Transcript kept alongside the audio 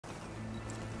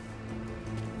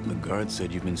The guard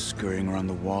said you've been scurrying around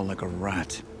the wall like a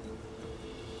rat.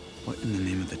 What in the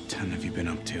name of the 10 have you been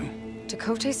up to?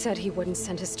 Dakote said he wouldn't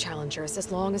send his challengers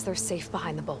as long as they're safe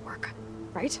behind the bulwark,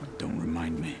 right? Don't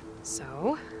remind me.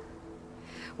 So,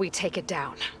 we take it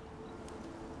down.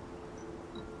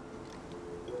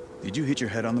 Did you hit your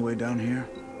head on the way down here?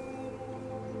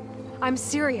 I'm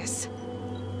serious.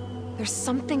 There's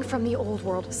something from the old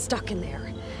world stuck in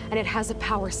there, and it has a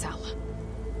power cell.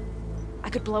 I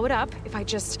could blow it up if I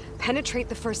just penetrate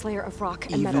the first layer of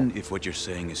rock and metal. Even if what you're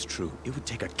saying is true, it would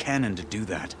take a cannon to do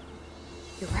that.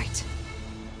 You're right.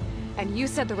 And you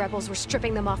said the rebels were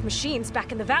stripping them off machines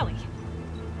back in the valley.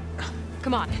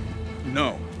 Come on.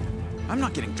 No. I'm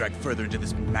not getting dragged further into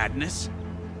this madness.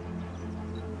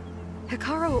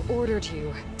 Hikaru ordered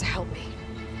you to help me.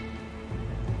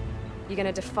 You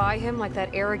gonna defy him like that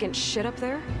arrogant shit up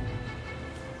there?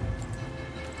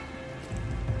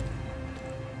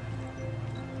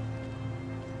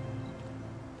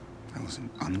 That was an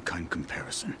unkind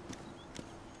comparison.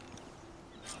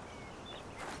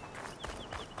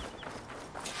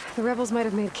 The rebels might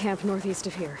have made camp northeast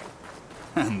of here.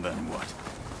 And then what?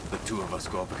 The two of us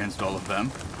go up against all of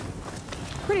them?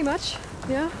 Pretty much,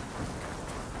 yeah.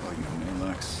 Well, you may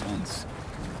lack sense,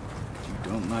 but you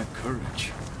don't lack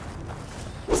courage.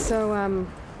 So,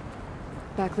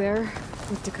 back there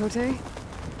with Dakote,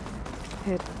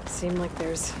 it seemed like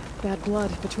there's bad blood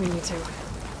between you two.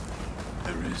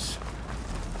 There is.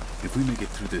 If we make it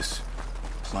through this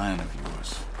plan of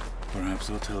yours, perhaps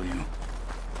I'll tell you.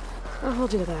 I'll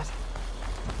hold you to that.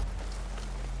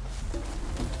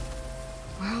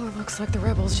 Well, it looks like the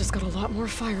rebels just got a lot more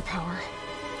firepower.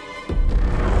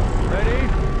 Ready?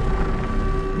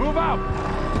 Move out!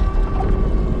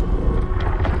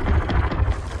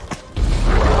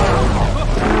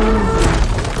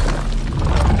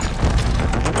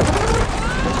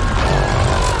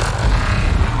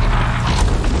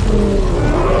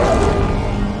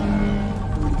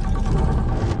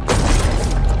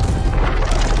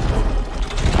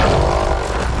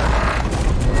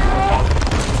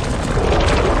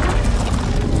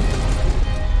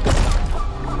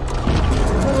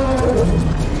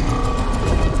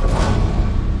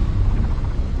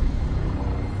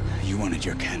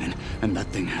 Your cannon, and that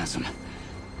thing has him.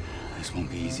 This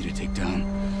won't be easy to take down,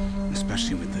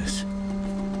 especially with this.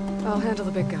 I'll handle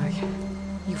the big guy.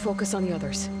 You focus on the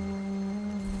others.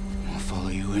 I'll follow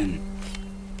you in.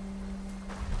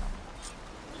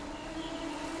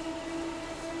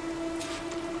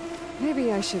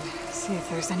 Maybe I should see if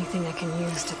there's anything I can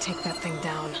use to take that thing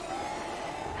down.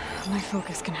 My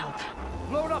focus can help.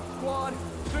 Load up, squad!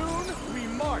 Soon we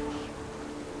march!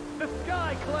 The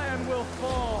Sky Clan will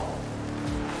fall!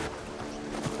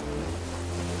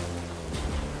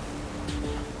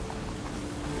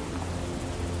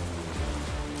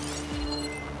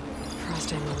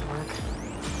 Frost ammo would work.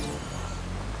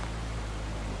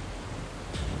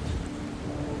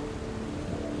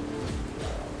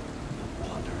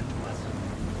 Wander into us.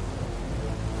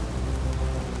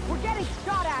 We're getting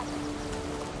shot at!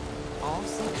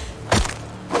 Awesome.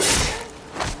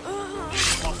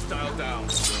 Hostile down.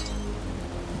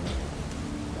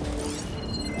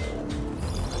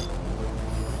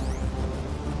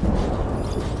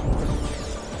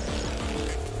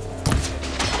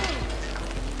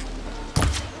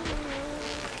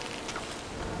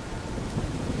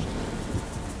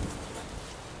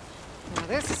 Now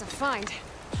this is a find.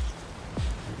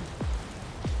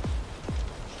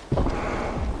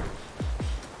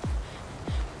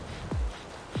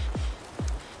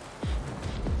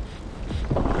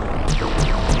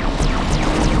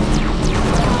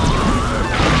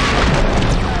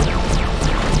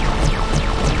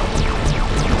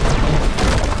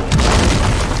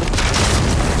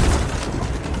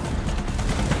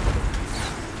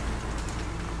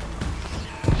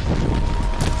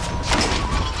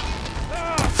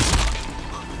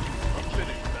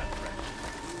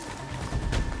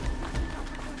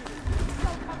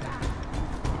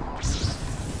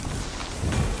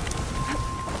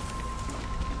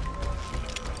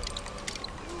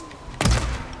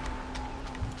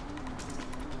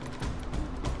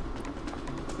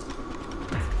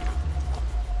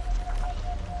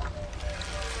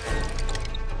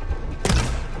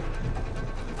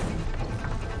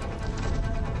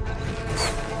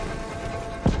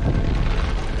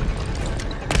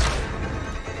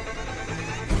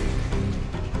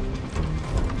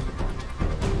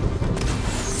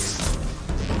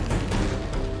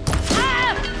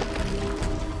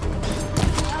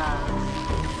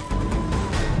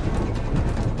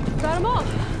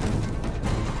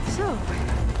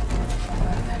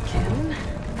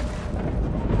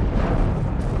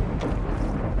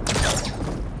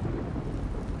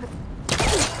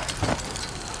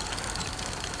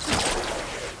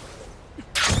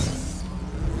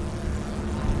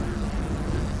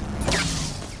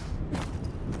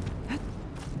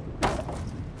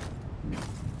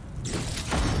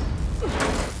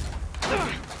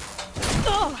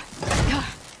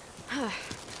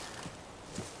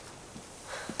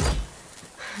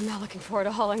 not looking forward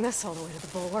to hauling this all the way to the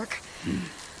Bulwark.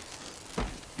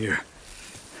 Here.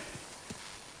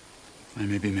 I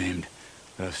may be maimed,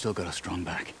 but I've still got a strong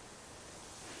back.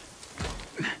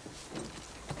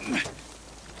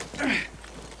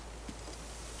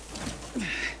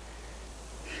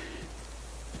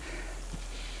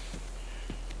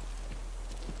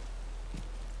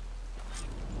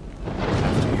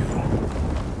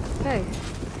 Hey,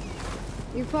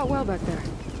 you fought well back there.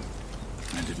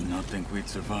 I did not think we'd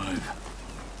survive.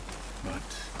 But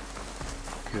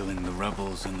killing the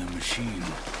rebels and the machine,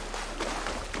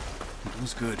 it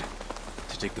was good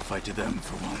to take the fight to them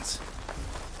for once.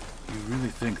 You really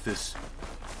think this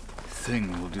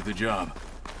thing will do the job?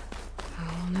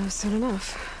 I'll know soon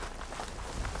enough.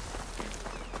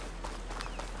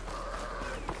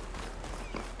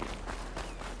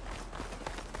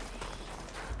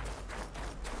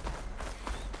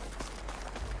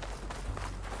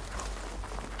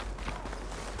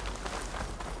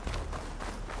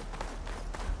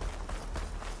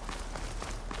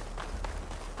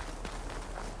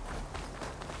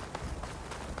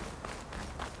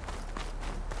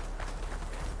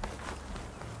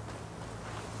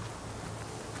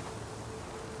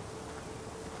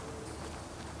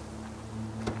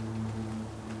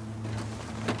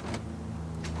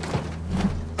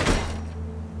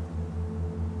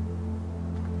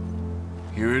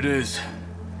 Here it is.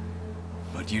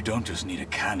 But you don't just need a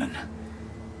cannon.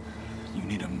 You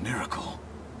need a miracle.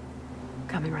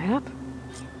 Coming right up.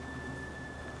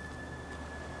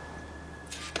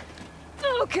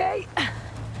 Okay.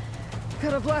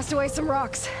 Gotta blast away some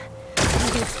rocks.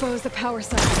 Maybe expose the power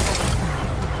cell.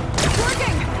 It's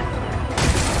working!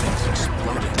 It's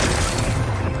exploding.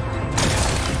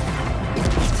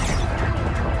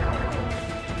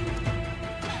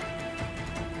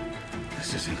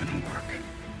 This isn't gonna work.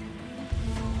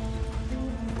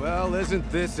 Well, isn't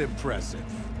this impressive?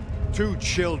 2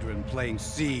 children playing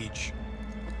siege.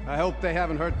 I hope they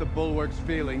haven't hurt the Bulwark's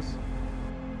feelings.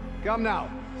 Come now,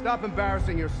 stop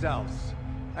embarrassing yourselves.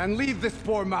 And leave this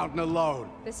poor mountain alone.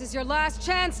 This is your last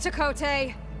chance,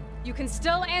 Takote. You can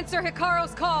still answer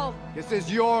Hikaru's call. This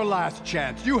is your last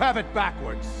chance. You have it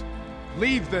backwards.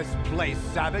 Leave this place,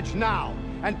 Savage, now.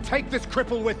 And take this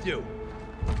cripple with you.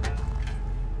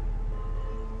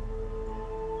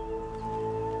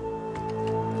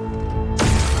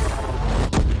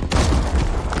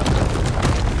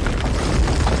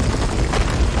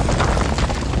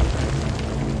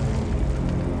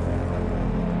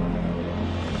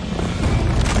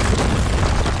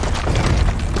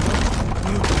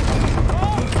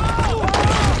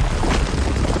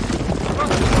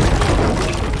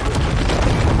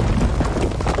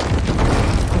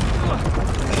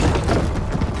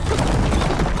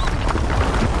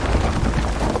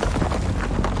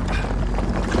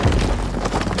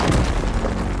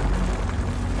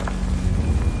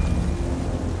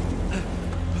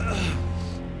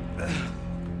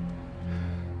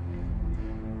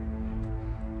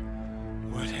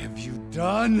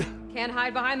 Done? Can't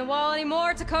hide behind the wall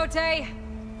anymore, Takote.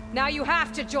 Now you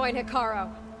have to join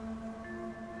Hikaru.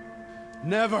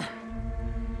 Never.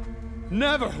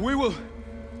 Never. We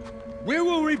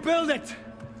will rebuild it.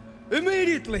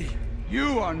 Immediately.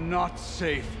 You are not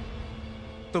safe.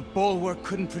 The Bulwark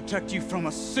couldn't protect you from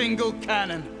a single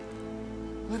cannon,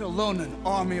 let alone an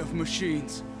army of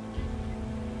machines.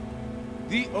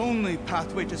 The only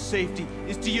pathway to safety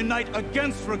is to unite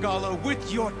against Regalo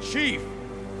with your chief.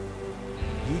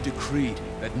 You decreed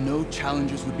that no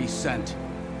challengers would be sent,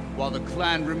 while the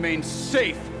clan remained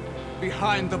safe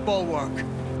behind the Bulwark.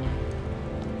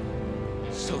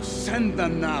 So send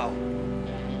them now.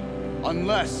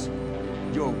 Unless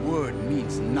your word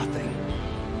means nothing.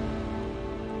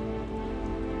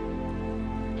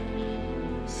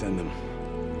 Send them.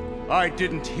 I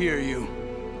didn't hear you.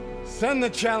 Send the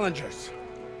challengers.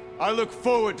 I look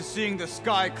forward to seeing the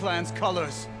Sky Clan's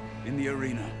colors in the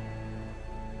arena.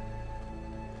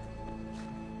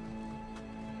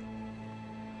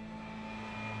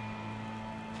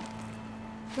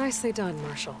 Nicely done,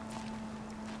 Marshal.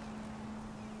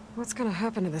 What's gonna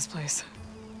happen to this place?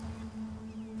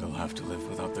 They'll have to live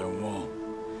without their wall.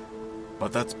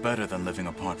 But that's better than living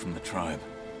apart from the tribe,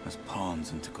 as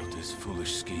pawns in Takote's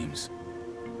foolish schemes.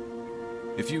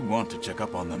 If you want to check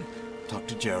up on them, talk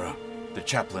to Jera, the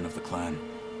chaplain of the clan.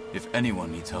 If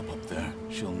anyone needs help up there,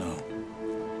 she'll know.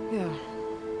 Yeah,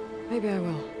 maybe I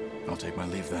will. I'll take my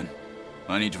leave then.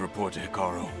 I need to report to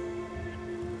Hikaru.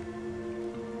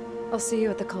 I'll see you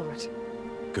at the culvert.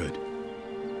 Good.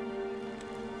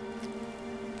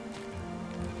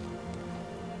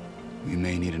 We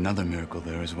may need another miracle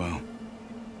there as well.